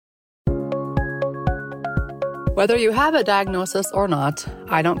Whether you have a diagnosis or not,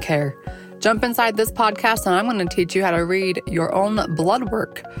 I don't care. Jump inside this podcast and I'm going to teach you how to read your own blood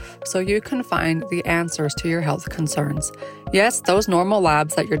work so you can find the answers to your health concerns. Yes, those normal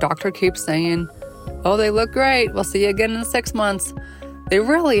labs that your doctor keeps saying, oh, they look great, we'll see you again in 6 months. They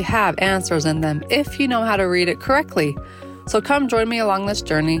really have answers in them if you know how to read it correctly. So come join me along this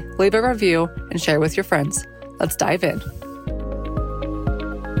journey, leave a review, and share with your friends. Let's dive in.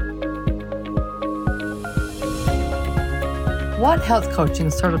 What health coaching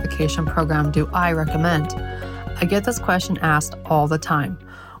certification program do I recommend? I get this question asked all the time.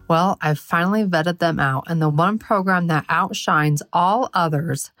 Well, I've finally vetted them out, and the one program that outshines all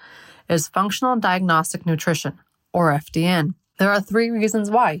others is Functional Diagnostic Nutrition, or FDN. There are 3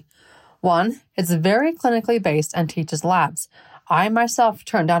 reasons why. 1, it's very clinically based and teaches labs. I myself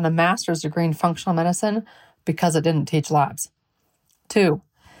turned down a master's degree in functional medicine because it didn't teach labs. 2,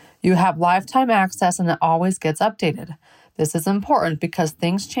 you have lifetime access and it always gets updated. This is important because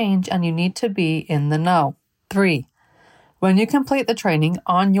things change and you need to be in the know. 3, when you complete the training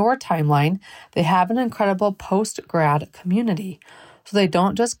on your timeline, they have an incredible post-grad community. So they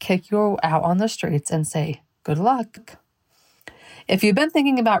don't just kick you out on the streets and say, good luck. If you've been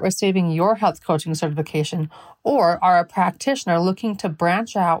thinking about receiving your health coaching certification or are a practitioner looking to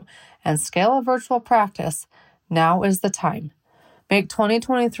branch out and scale a virtual practice, now is the time. Make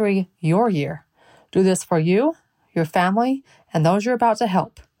 2023 your year. Do this for you, your family, and those you're about to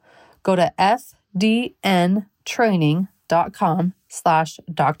help. Go to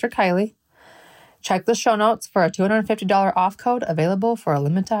fdntraining.com/Dr. Kylie. Check the show notes for a $250 off code available for a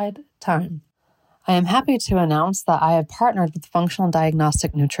limited time. I am happy to announce that I have partnered with Functional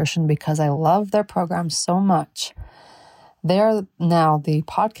Diagnostic Nutrition because I love their program so much. They are now the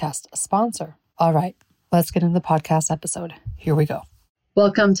podcast sponsor. All right, let's get into the podcast episode. Here we go.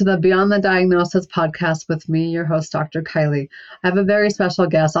 Welcome to the Beyond the Diagnosis podcast with me, your host, Dr. Kylie. I have a very special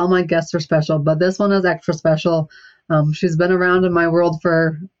guest. All my guests are special, but this one is extra special. She's been around in my world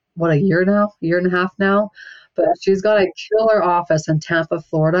for, a year and a half now, but she's got a killer office in Tampa,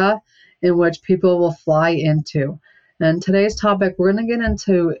 Florida, in which people will fly into. And today's topic, we're going to get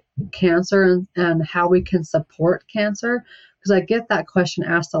into cancer and how we can support cancer, because I get that question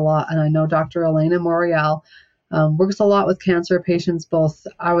asked a lot, and I know Dr. Elena Morreale works a lot with cancer patients, both,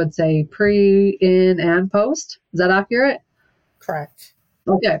 I would say, pre, in, and post. Is that accurate? Correct.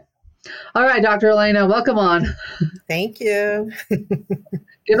 Okay. All right, Dr. Elena, welcome on. Thank you.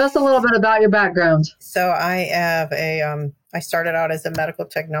 Give us a little bit about your background. So I have I started out as a medical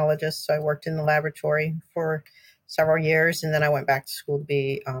technologist. So I worked in the laboratory for several years, and then I went back to school to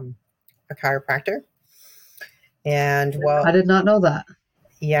be a chiropractor. And I did not know that.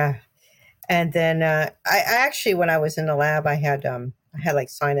 Yeah. And then I actually, when I was in the lab, I had like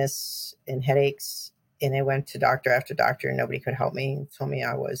sinus and headaches, and I went to doctor after doctor, and nobody could help me. And told me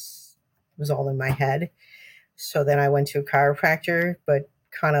it was all in my head. So then I went to a chiropractor, but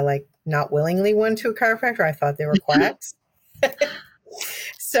kind of like not willingly went to a chiropractor. I thought they were quacks.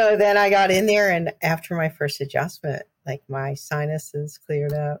 So then I got in there, and after my first adjustment, like my sinuses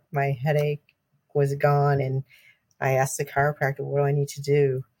cleared up, my headache was gone, and I asked the chiropractor, what do I need to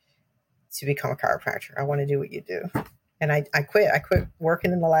do to become a chiropractor? I want to do what you do. And I quit. I quit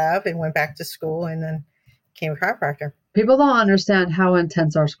working in the lab and went back to school and then became a chiropractor. People don't understand how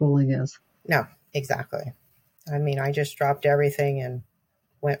intense our schooling is. No, exactly. I mean, I just dropped everything and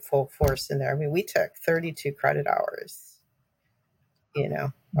went full force in there. I mean, we took 32 credit hours,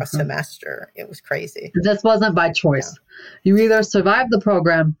 a semester. It was crazy. This wasn't by choice. No. You either survive the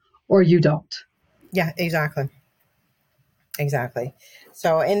program or you don't. Yeah, exactly. Exactly.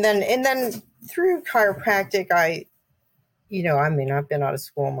 So, and then through chiropractic, I've been out of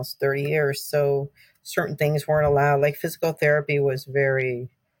school almost 30 years. So certain things weren't allowed. Like physical therapy was very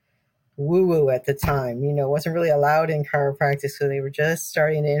woo-woo at the time, it wasn't really allowed in chiropractic. So they were just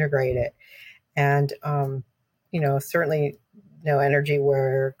starting to integrate it. And, certainly no energy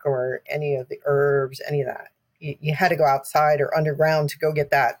work or any of the herbs, any of that. You had to go outside or underground to go get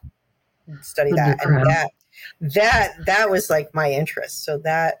that, study that. And that was like my interest. So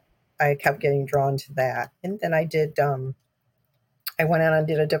that I kept getting drawn to that. And then I did, I went out and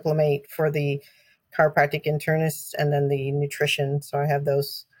did a diplomate for the chiropractic internist and then the nutrition. So I have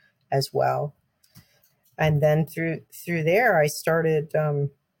those as well. And then through there, I started,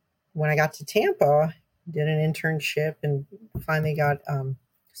 when I got to Tampa, did an internship and finally got,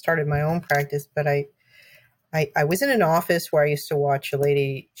 started my own practice. But I was in an office where I used to watch a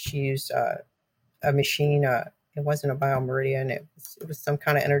lady. She used a machine. It wasn't a biomeridian. It was some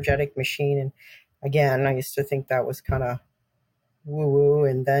kind of energetic machine. And again, I used to think that was kind of woo woo.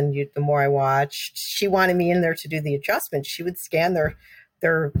 And then the more I watched, she wanted me in there to do the adjustments. She would scan their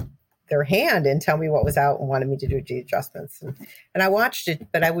their hand and tell me what was out and wanted me to do the adjustments. And I watched it,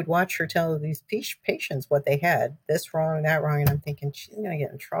 but I would watch her tell these patients what they had, this wrong, that wrong. And I'm thinking, she's going to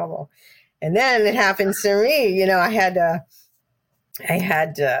get in trouble. And then it happens to me. I had a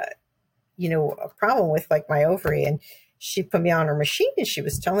problem with like my ovary, and she put me on her machine and she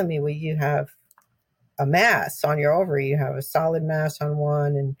was telling me, well, you have a mass on your ovary. You have a solid mass on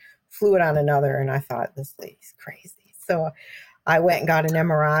one and fluid on another. And I thought, this lady's crazy. So I went and got an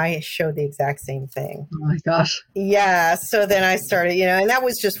MRI. It showed the exact same thing. Oh my gosh. Yeah. So then I started, and that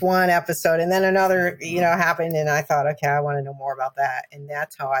was just one episode. And then another, happened. And I thought, okay, I want to know more about that. And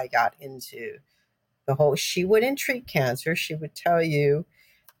that's how I got into the whole, she wouldn't treat cancer. She would tell you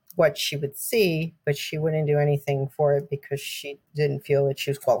what she would see, but she wouldn't do anything for it because she didn't feel that she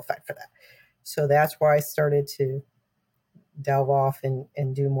was qualified for that. So that's where I started to delve off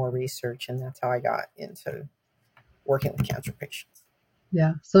and do more research. And that's how I got into working with cancer patients.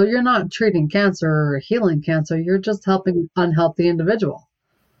 Yeah. So you're not treating cancer or healing cancer. You're just helping an unhealthy individual.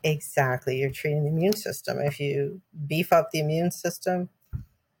 Exactly. You're treating the immune system. If you beef up the immune system,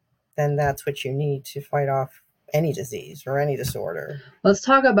 then that's what you need to fight off any disease or any disorder. Let's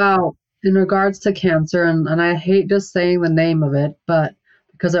talk about in regards to cancer, and I hate just saying the name of it, but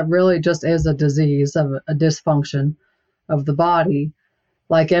because it really just is a disease of a dysfunction of the body.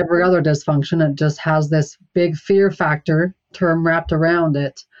 Like every other dysfunction, it just has this big fear factor term wrapped around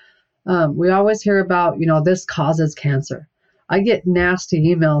it. We always hear about, this causes cancer. I get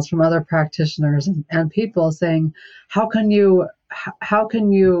nasty emails from other practitioners and people saying, how can you,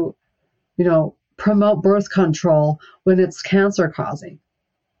 promote birth control when it's cancer causing?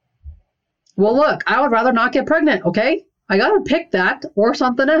 Well, look, I would rather not get pregnant, okay? I got to pick that or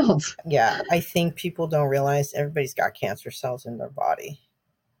something else. Yeah, I think people don't realize everybody's got cancer cells in their body.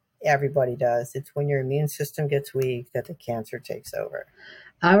 Everybody does. It's when your immune system gets weak that the cancer takes over.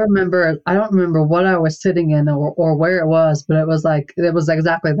 I don't remember what I was sitting in or where it was, but it was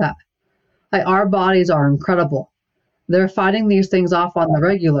exactly that. Like, our bodies are incredible. They're fighting these things off on the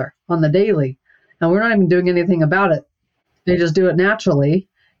regular, on the daily, and we're not even doing anything about it. They just do it naturally.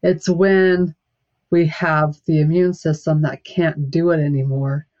 It's when we have the immune system that can't do it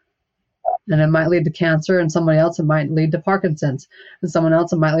anymore. And it might lead to cancer, and somebody else it might lead to Parkinson's, and someone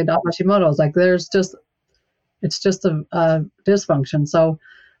else it might lead to Hashimoto's. Like it's just a dysfunction. So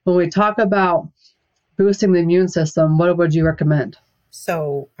when we talk about boosting the immune system, what would you recommend?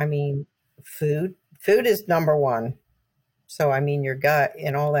 So, food is number one. So, your gut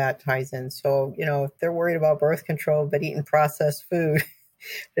and all that ties in. So, if they're worried about birth control, but eating processed food,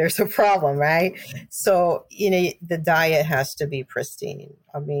 there's a problem, right? So, the diet has to be pristine.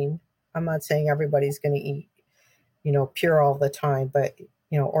 I'm not saying everybody's going to eat, pure all the time, but,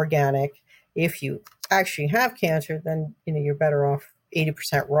 organic. If you actually have cancer, then, you're better off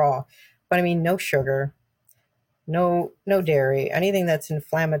 80% raw. But no sugar, no dairy, anything that's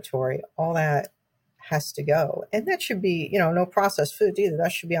inflammatory, all that has to go. And that should be, no processed food either.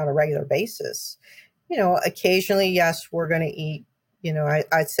 That should be on a regular basis. Occasionally, yes, we're going to eat,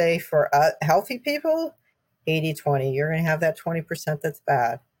 I'd say for healthy people, 80-20. You're going to have that 20% that's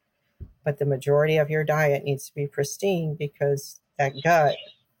bad. But the majority of your diet needs to be pristine because that gut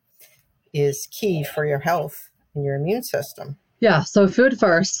is key for your health and your immune system. Yeah, so food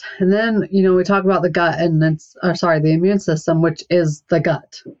first, and then we talk about the gut, and the immune system, which is the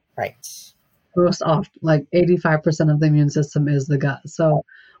gut. Right. Most often, like 85% of the immune system is the gut. So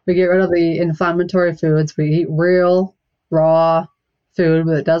we get rid of the inflammatory foods. We eat real, raw food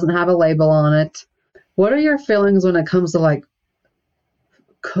that doesn't have a label on it. What are your feelings when it comes to like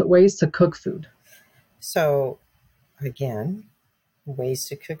ways to cook food? So, again, ways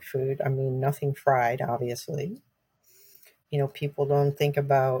to cook food. Nothing fried, obviously. People don't think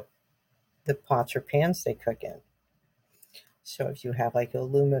about the pots or pans they cook in. So if you have like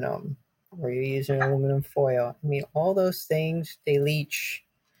aluminum or you're using aluminum foil, all those things, they leach,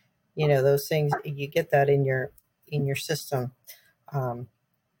 those things, you get that in your system.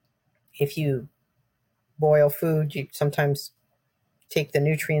 If you boil food, you sometimes take the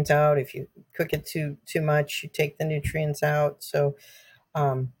nutrients out. If you cook it too much, you take the nutrients out. So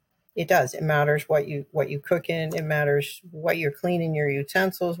it does. It matters what you cook in. It matters what you're cleaning your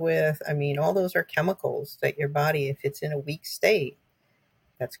utensils with. All those are chemicals that your body, if it's in a weak state,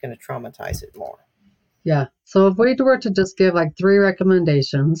 that's going to traumatize it more. Yeah. So if we were to just give like 3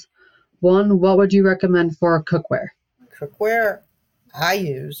 recommendations, one, what would you recommend for cookware? Cookware,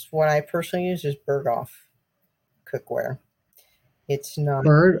 what I personally use is Berghoff cookware. It's not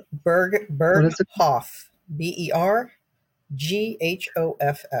Berghoff, BERGHOFF.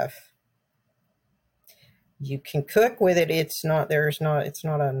 GHOFF. You can cook with it. It's not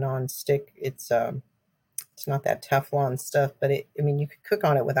a non-stick. It's not that Teflon stuff, but I mean, you could cook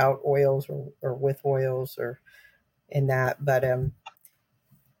on it without oils or with oils or in that. But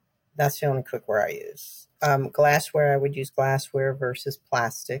that's the only cookware I use. Glassware, I would use glassware versus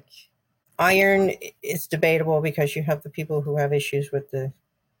plastic. Iron is debatable because you have the people who have issues with the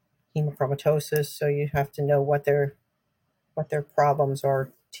hemochromatosis, so you have to know what their problems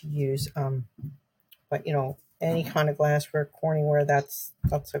are to use. But any kind of glassware, corningware, that's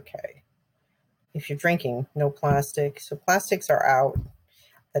okay. If you're drinking, no plastic. So plastics are out.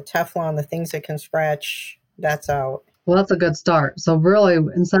 The Teflon, the things that can scratch, that's out. Well, that's a good start. So really,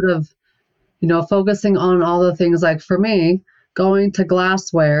 instead of, focusing on all the things, like for me, going to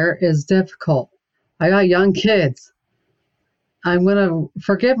glassware is difficult. I got young kids. I'm going to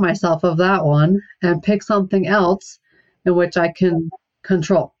forgive myself of that one and pick something else in which I can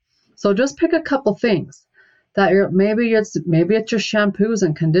control. So just pick a couple things that maybe it's your shampoos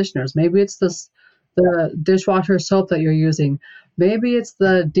and conditioners. Maybe it's the dishwasher soap that you're using. Maybe it's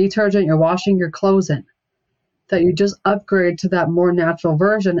the detergent you're washing your clothes in, that you just upgrade to that more natural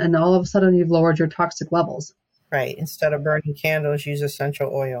version, and all of a sudden you've lowered your toxic levels. Right. Instead of burning candles, use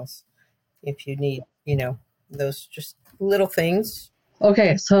essential oils if you need, those just little things.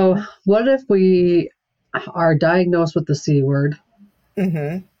 Okay, so what if we are diagnosed with the C word?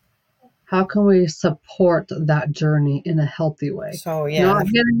 Mm-hmm. How can we support that journey in a healthy way? So, yeah. Not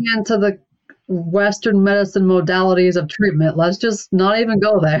getting into the Western medicine modalities of treatment. Let's just not even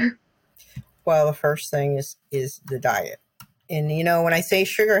go there. Well, the first thing is the diet. And, when I say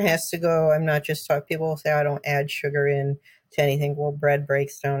sugar has to go, I'm not just talking, people say I don't add sugar in to anything. Well, bread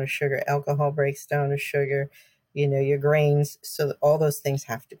breaks down to sugar. Alcohol breaks down to sugar. Your grains. So all those things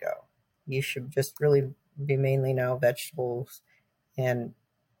have to go. You should just really be mainly now vegetables, and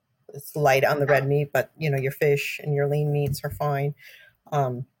it's light on the red meat, but, your fish and your lean meats are fine.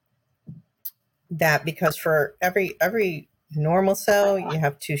 That because for every normal cell, you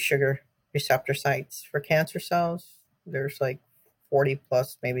have 2 sugar receptor sites. For cancer cells, there's like 40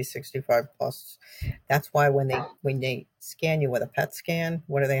 plus, maybe 65 plus. That's why when they scan you with a PET scan,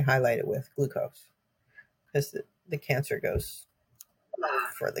 what do they highlight it with? Glucose, because the cancer goes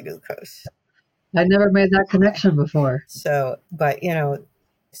for the glucose. I never made that connection before. So, but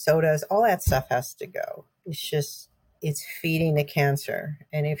sodas, all that stuff has to go. It's feeding the cancer.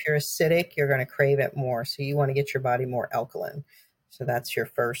 And if you're acidic, you're going to crave it more. So you want to get your body more alkaline. So that's your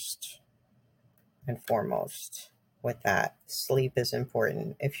first and foremost with that. Sleep is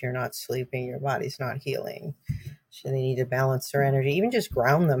important. If you're not sleeping, your body's not healing. So they need to balance their energy, even just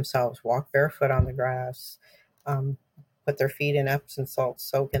ground themselves, walk barefoot on the grass, put their feet in Epsom salt,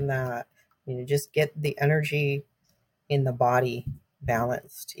 soak in that. Just get the energy in the body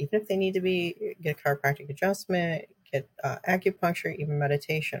balanced. Even if they need to get chiropractic adjustment, get acupuncture, even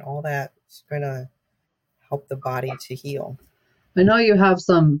meditation, all that is going to help the body to heal. I know you have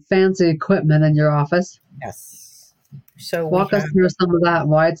some fancy equipment in your office. Yes. So walk us through some of that and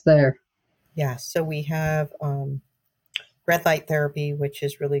why it's there. Yeah. So we have red light therapy, which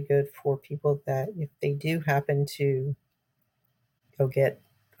is really good for people that if they do happen to go get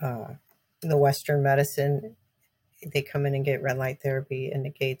the Western medicine, they come in and get red light therapy and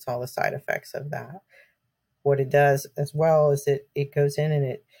negates all the side effects of that. What it does as well is it goes in and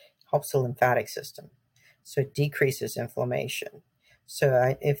it helps the lymphatic system. So it decreases inflammation.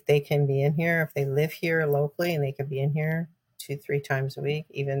 So if they can be in here, if they live here locally and they can be in here 2-3 times a week,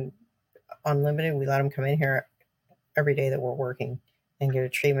 even unlimited, we let them come in here every day that we're working and get a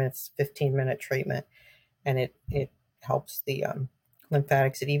treatment. It's 15-minute treatment. And it helps the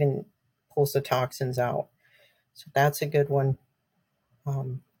lymphatics. It even pulls the toxins out. So that's a good one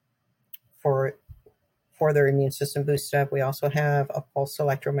for their immune system boost up. We also have a pulse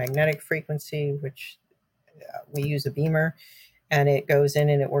electromagnetic frequency, which we use a beamer, and it goes in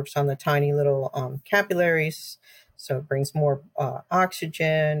and it works on the tiny little capillaries. So it brings more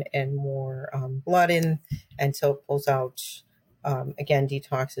oxygen and more blood in until it pulls out, again,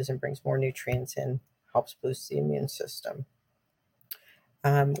 detoxes and brings more nutrients in, helps boost the immune system.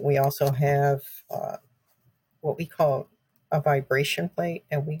 We also have what we call a vibration plate,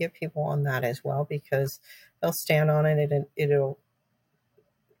 and we get people on that as well because they'll stand on it and it'll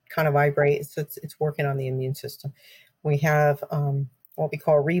kind of vibrate. So it's working on the immune system. We have what we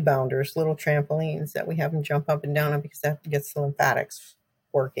call rebounders, little trampolines that we have them jump up and down on because that gets the lymphatics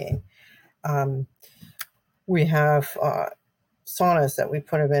working. We have saunas that we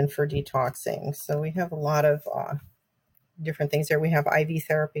put them in for detoxing. So we have a lot of different things there. We have IV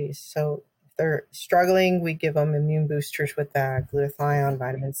therapies. So If they're struggling, we give them immune boosters with that, glutathione,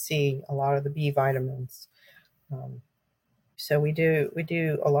 vitamin C, a lot of the B vitamins. Um, so we do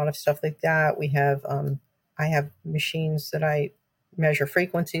a lot of stuff like that. I have machines that I measure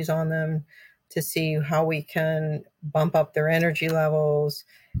frequencies on them to see how we can bump up their energy levels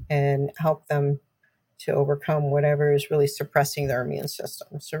and help them to overcome whatever is really suppressing their immune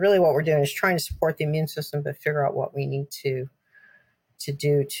system. So really what we're doing is trying to support the immune system, but figure out what we need to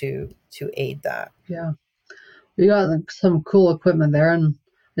do to aid that. Yeah. You got some cool equipment there, and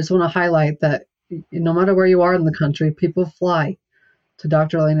I just want to highlight that no matter where you are in the country, people fly to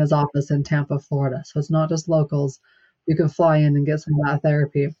Dr. Elena's office in Tampa, Florida. So it's not just locals. You can fly in and get some of that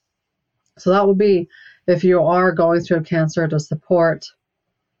therapy. So that would be if you are going through cancer to support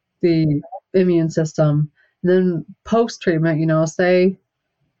the immune system. And then post treatment, say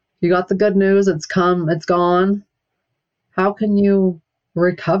you got the good news, it's gone. How can you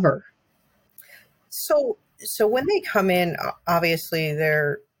recover? So when they come in, obviously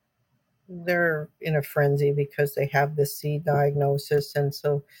they're in a frenzy because they have this C diagnosis, and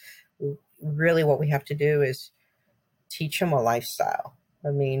so really what we have to do is teach them a lifestyle. I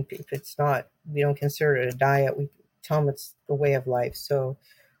mean, if it's not, we don't consider it a diet. We tell them it's the way of life. So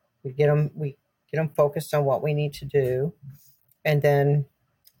we get them focused on what we need to do, and then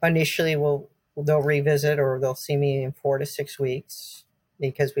initially they'll revisit or they'll see me in 4 to 6 weeks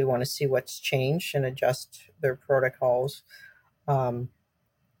because we want to see what's changed and adjust their protocols.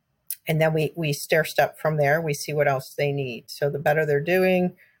 And then we stair step from there. We see what else they need. So the better they're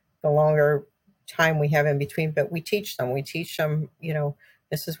doing, the longer time we have in between. But we teach them.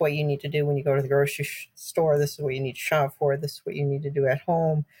 This is what you need to do when you go to the grocery store. This is what you need to shop for. This is what you need to do at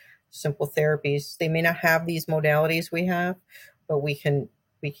home. Simple therapies. They may not have these modalities we have, but we can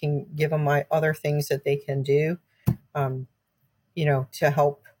give them other things that they can do, to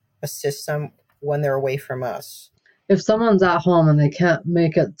help assist them when they're away from us. If someone's at home and they can't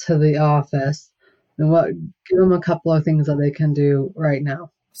make it to the office, then give them a couple of things that they can do right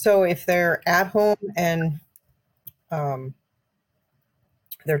now. So if they're at home and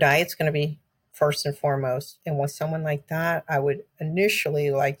their diet's going to be first and foremost, and with someone like that, I would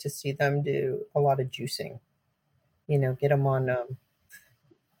initially like to see them do a lot of juicing. Get them on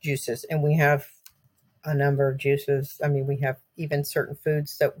juices, and we have a number of juices. I mean, we have even certain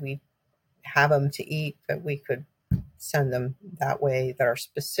foods that we have them to eat that we could send them that way that are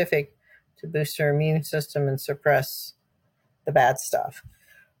specific to boost their immune system and suppress the bad stuff.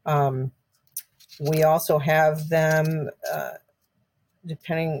 We also have them,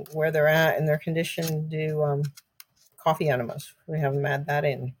 depending where they're at in their condition, do coffee enemas. We have them add that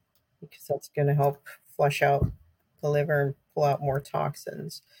in because that's going to help flush out the liver and pull out more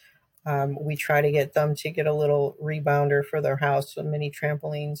toxins. We try to get them to get a little rebounder for their house, a mini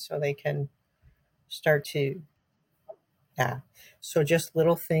trampoline, so they can start to, So just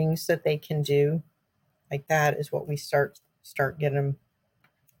little things that they can do like that is what we start getting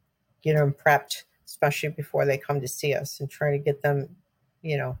them prepped, especially before they come to see us, and try to get them,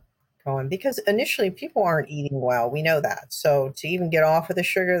 going. Because initially people aren't eating well. We know that. So to even get off of the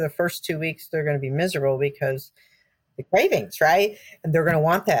sugar, the first 2 weeks, they're going to be miserable because the cravings, right? And they're going to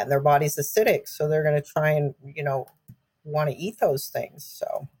want that, and their body's acidic. So they're going to try and, want to eat those things.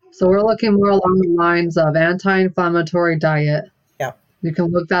 So we're looking more along the lines of anti-inflammatory diet. Yeah. You can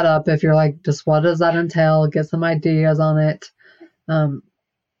look that up if you're like, just what does that entail? Get some ideas on it.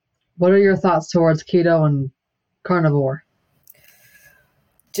 What are your thoughts towards keto and carnivore?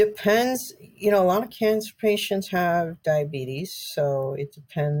 Depends. A lot of cancer patients have diabetes, so it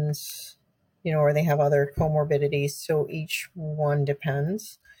depends, or they have other comorbidities. So each one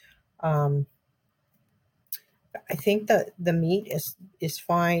depends. I think that the meat is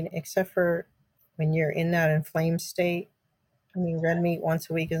fine, except for when you're in that inflamed state. I mean, red meat once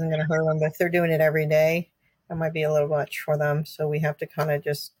a week isn't going to hurt them, but if they're doing it every day, that might be a little much for them. So we have to kind of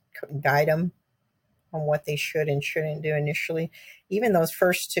just guide them on what they should and shouldn't do initially. Even those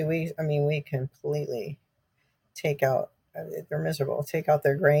first 2 weeks, I mean, we completely take out, they're miserable, take out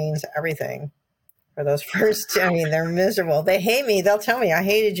their grains, everything for those first, I mean, they're miserable. They hate me. They'll tell me I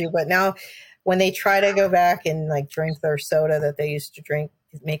hated you. But now when they try to go back and like drink their soda that they used to drink,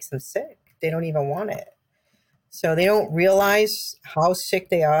 it makes them sick. They don't even want it. So they don't realize how sick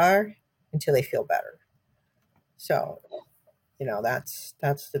they are until they feel better. So, that's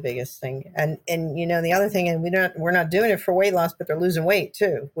the biggest thing. And the other thing, and we're not doing it for weight loss, but they're losing weight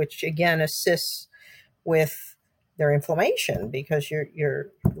too, which again assists with their inflammation because you're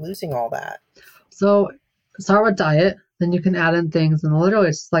losing all that. So start with diet, then you can add in things, and literally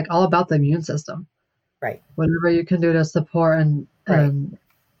it's like all about the immune system. Right. Whatever you can do to support and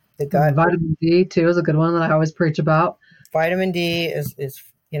the gut. Vitamin D too is a good one that I always preach about. Vitamin D is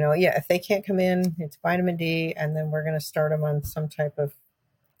if they can't come in, it's vitamin D, and then we're going to start them on some type of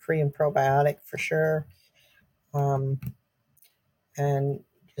pre and probiotic for sure, and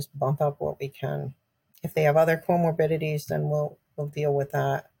just bump up what we can. If they have other comorbidities, then we'll deal with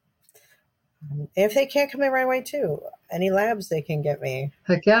that. If they can't come in right away too, any labs they can get me.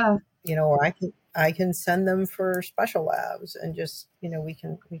 Heck yeah. Or I can send them for special labs, and just we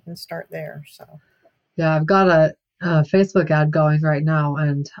can start there. So yeah, I've got a Facebook ad going right now,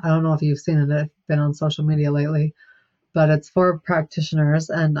 and I don't know if you've seen it. It's been on social media lately, but it's for practitioners,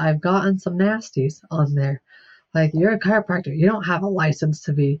 and I've gotten some nasties on there. Like, you're a chiropractor, you don't have a license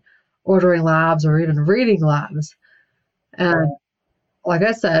to be ordering labs or even reading labs. And like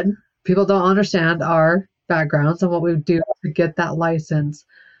I said, people don't understand our backgrounds and what we do to get that license.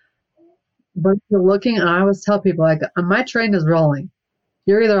 But if you're looking, and I always tell people, like, my train is rolling.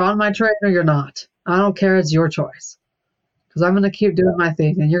 You're either on my train or you're not. I don't care. It's your choice. Because I'm going to keep doing my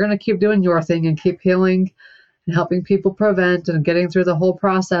thing, and you're going to keep doing your thing and keep healing and helping people prevent and getting through the whole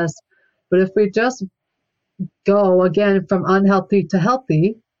process. But if we just go, again, from unhealthy to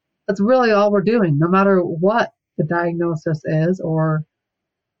healthy, that's really all we're doing, no matter what the diagnosis is or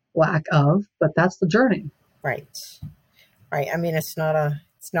lack of. But that's the journey. Right. I mean, it's not a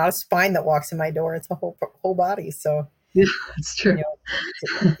spine that walks in my door. It's a whole body. So yeah, it's true.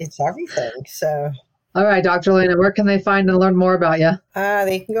 It's everything. So. All right, Dr. Elena, where can they find and learn more about you?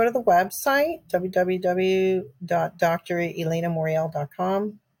 They can go to the website,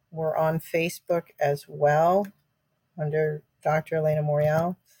 www.drelenaMorreale.com. We're on Facebook as well under Dr. Elena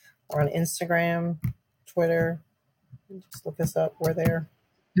Morreale. We're on Instagram, Twitter. Just look us up. We're there.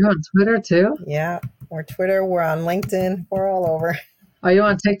 You're on Twitter too? Yeah, we're Twitter. We're on LinkedIn. We're all over. Are you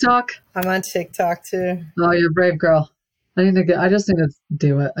on TikTok? I'm on TikTok too. Oh, you're a brave girl. I just need to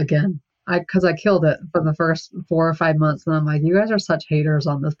do it again. Because I killed it for the first 4 or 5 months, and I'm like, you guys are such haters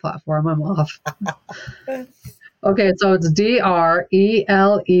on this platform. I'm off. Okay, so it's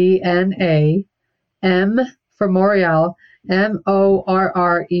DRELENA M for Morreale,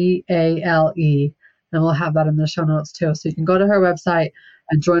 MORREALE, and we'll have that in the show notes too. So you can go to her website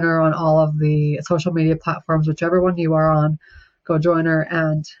and join her on all of the social media platforms, whichever one you are on. Go join her,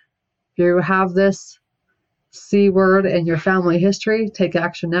 and if you have this C word in your family history, take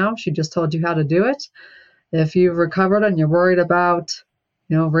action now. She just told you how to do it. If you've recovered and you're worried about,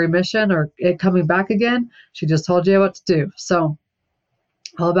 remission or it coming back again, she just told you what to do. So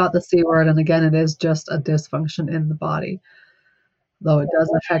all about the C word. And again, it is just a dysfunction in the body, though it does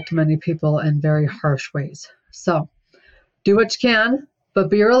affect many people in very harsh ways. So do what you can, but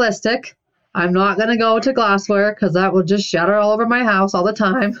be realistic. I'm not going to go to glassware because that will just shatter all over my house all the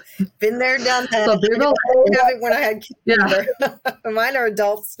time. Been there, done that. So be realistic. I have it when I had kids. Yeah. Mine are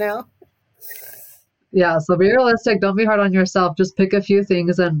adults now. Yeah, so be realistic. Don't be hard on yourself. Just pick a few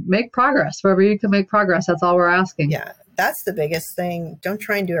things and make progress. Wherever you can make progress, that's all we're asking. Yeah, that's the biggest thing. Don't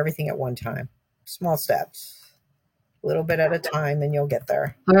try and do everything at one time. Small steps. A little bit at a time, and you'll get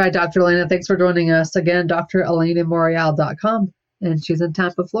there. All right, Dr. Elena, thanks for joining us. Again, drelenaMorreale.com, and she's in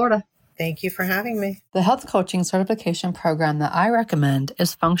Tampa, Florida. Thank you for having me. The health coaching certification program that I recommend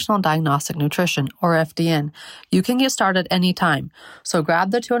is Functional Diagnostic Nutrition, or FDN. You can get started anytime. So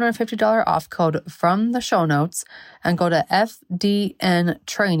grab the $250 off code from the show notes and go to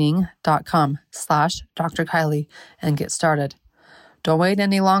fdntraining.com/Dr. Kylie and get started. Don't wait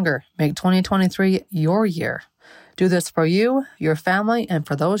any longer. Make 2023 your year. Do this for you, your family, and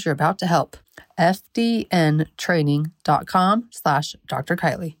for those you're about to help. fdntraining.com/Dr.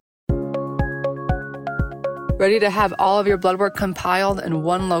 Kylie. Ready to have all of your blood work compiled in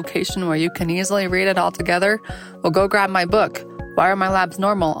one location where you can easily read it all together? Well, go grab my book, Why Are My Labs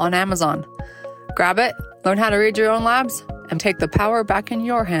Normal, on Amazon. Grab it, learn how to read your own labs, and take the power back in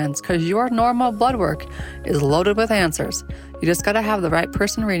your hands, because your normal blood work is loaded with answers. You just got to have the right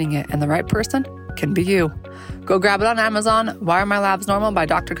person reading it, and the right person can be you. Go grab it on Amazon, Why Are My Labs Normal by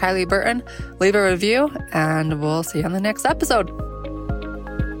Dr. Kylie Burton. Leave a review, and we'll see you on the next episode.